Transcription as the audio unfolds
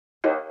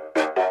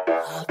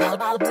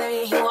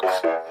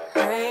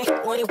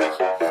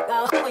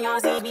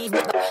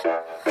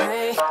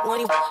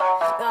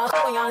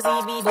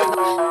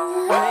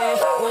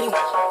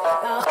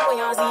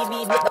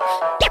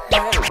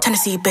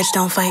Tennessee bitch,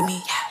 don't fight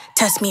me.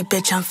 Test me,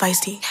 bitch, I'm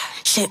feisty.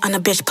 Shit on a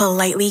bitch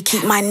politely.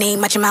 Keep my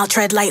name out your mouth,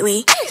 tread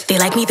lightly. They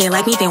like me, they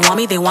like me, they want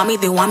me, they want me,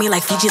 they want me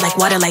like Fiji, like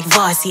water, like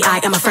Voss. See, I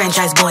am a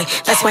franchise boy.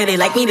 That's why they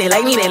like me, they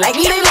like me, they like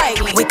me, they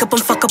like me. Wake up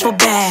and fuck up a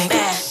bag.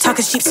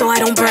 Talking cheap so I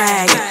don't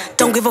brag.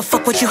 Don't give a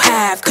fuck what you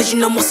have, cause you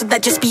know most of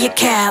that just be a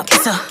cap.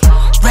 It's a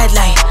red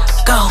light,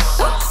 go.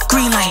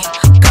 Green light,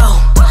 go.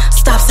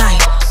 Stop sign,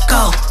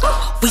 go.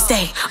 We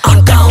say,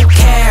 don't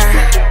care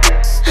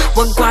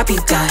what guap you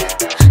got.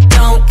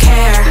 Don't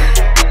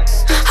care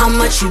how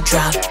much you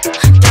drop.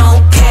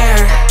 Don't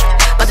care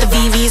about the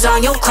VVs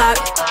on your clock.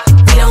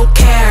 We don't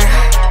care.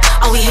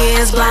 All we hear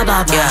is blah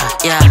blah blah.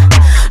 Yeah.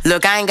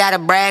 Look, I ain't gotta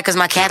brag cause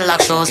my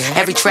catalog shows.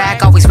 Every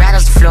track always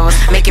rattles the floors.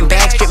 Making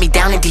bags strip me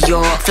down in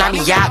Dior. Fly me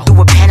out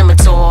through a Panama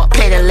tour.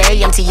 Played LA,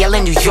 MTL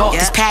in New York.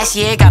 This past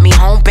year got me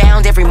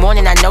homebound. Every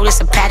morning I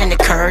notice a pattern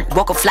occurred.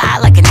 Woke up fly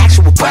like an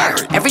actual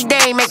bird. Every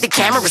day make the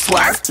camera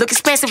swerve. Look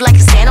expensive like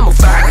it's animal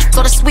fur.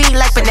 Sorta sweet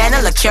like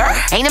banana liqueur.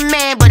 Ain't a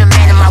man but a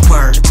man of my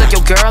word. Took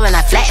your girl and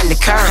I flattened the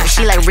curve.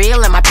 She like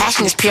real and my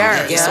passion is pure.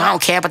 So I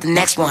don't care about the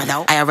next one.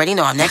 I already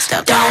know I'm next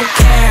up. Don't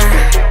care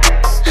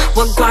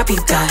what guap you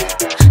got.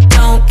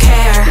 Don't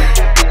care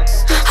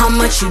how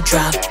much you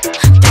drop.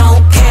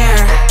 Don't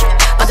care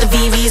about the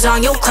VVs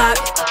on your clock.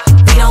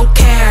 We don't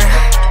care.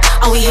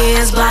 All we hear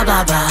is blah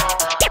blah blah.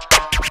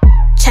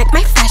 Check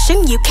my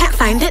fashion, you can't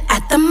find it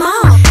at the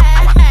mall.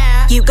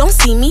 You gon'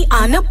 see me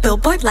on a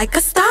billboard like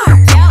a star.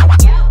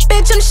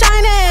 Bitch, I'm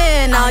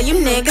shining, all you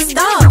niggas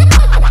dog.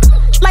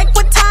 Like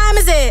what time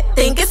is it?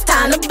 Think it's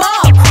time to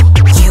ball.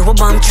 You a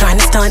bum trying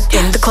to stunt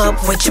in the club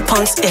with your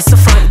punks. It's a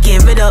front,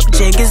 give it up,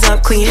 jig is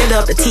up, clean it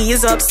up. The tea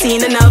is up,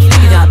 seen enough.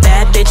 You got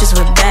bad bitches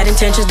with bad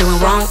intentions, doing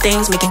wrong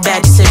things, making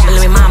bad decisions.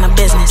 Let me mind my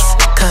business,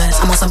 cause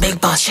I'm on some big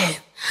boss shit.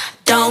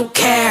 Don't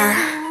care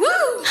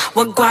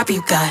what guap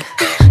you got.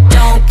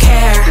 Don't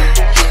care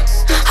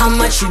how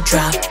much you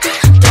drop.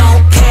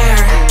 Don't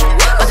care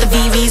about the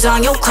VVs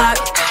on your clock.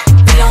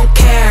 We don't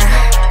care.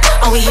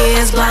 All we hear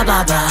is blah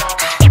blah blah.